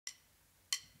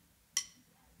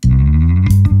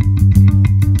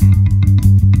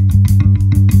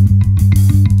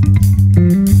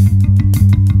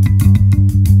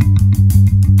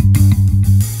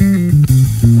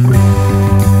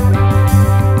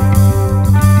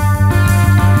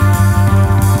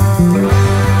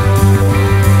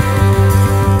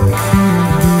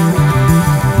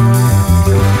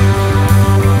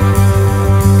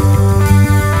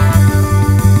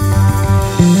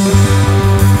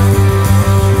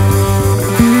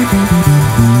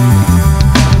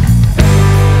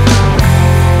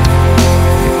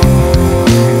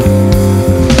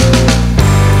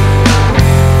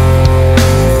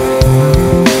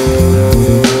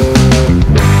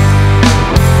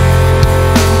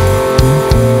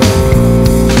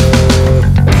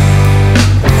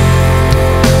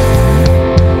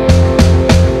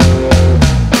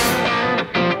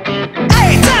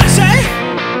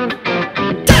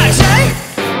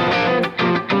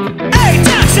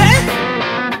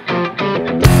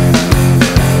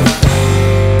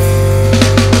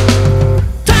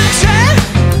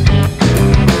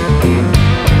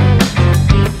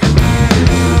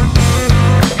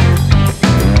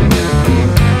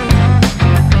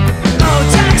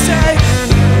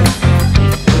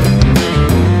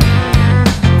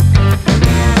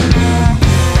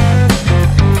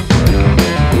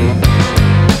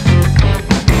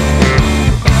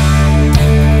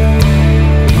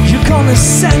gonna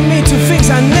send me to things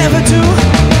I never do.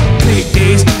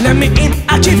 Please, let me in,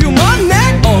 I'll give you money.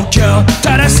 Oh girl,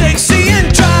 that is sexy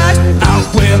and dry. I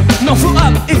will not throw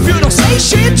up if you don't say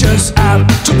shit. Just have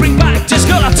to bring back this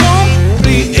girl I told.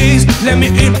 Please, let me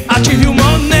in, I'll give you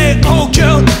money. Oh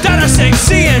girl, that is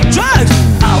sexy and dry.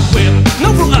 I will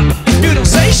not throw up if you don't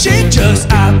say shit.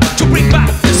 Just have to bring back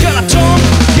this girl I told.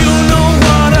 You know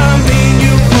what I mean,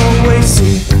 you always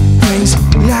see things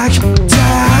like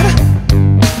that.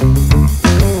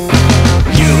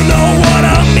 You know what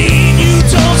I mean, you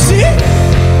don't see.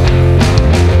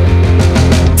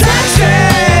 Taxi,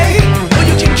 or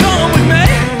you can come with me.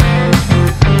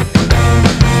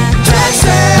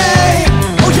 Taxi,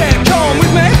 oh yeah, come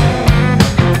with me.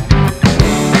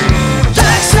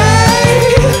 Taxi,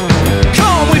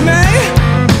 come with me.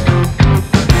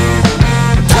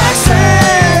 Taxi,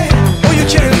 or you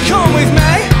can come with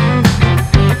me.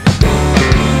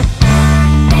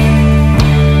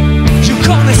 You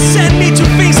gonna send me to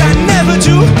things I never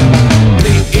do.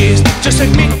 Please, just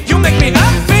like me, you make me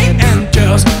happy. And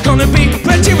girls gonna be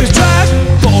plenty with drive.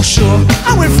 For sure,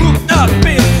 I went through a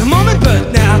bit the moment,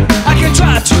 but now I can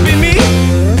try to be me.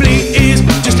 Please,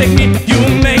 just like me, you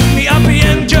make me happy.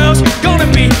 And girls gonna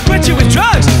be plenty with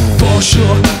drugs. For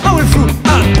sure, I went through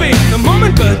a bit the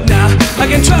moment, but now I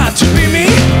can try to be me.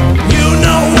 You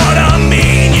know what I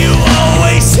mean, you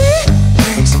always see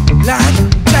things like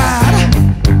that.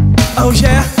 Oh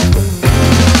yeah.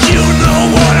 You know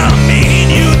what I mean,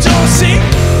 you don't see.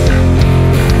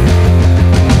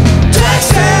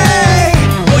 Taxi,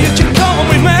 or you can come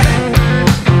with me.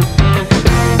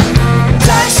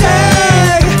 Taxi,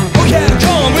 oh yeah,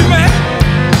 come with me.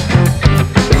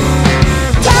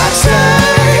 Taxi,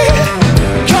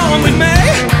 come with me.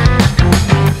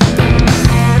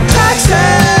 Taxi,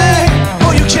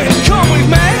 or you can come with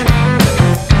me.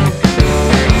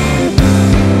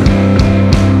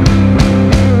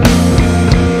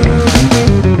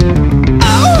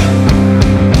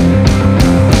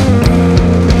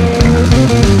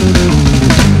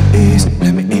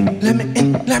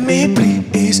 Let me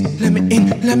please, let me in,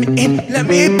 let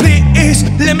me please,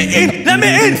 let me in, let me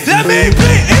please,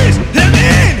 let me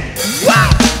in.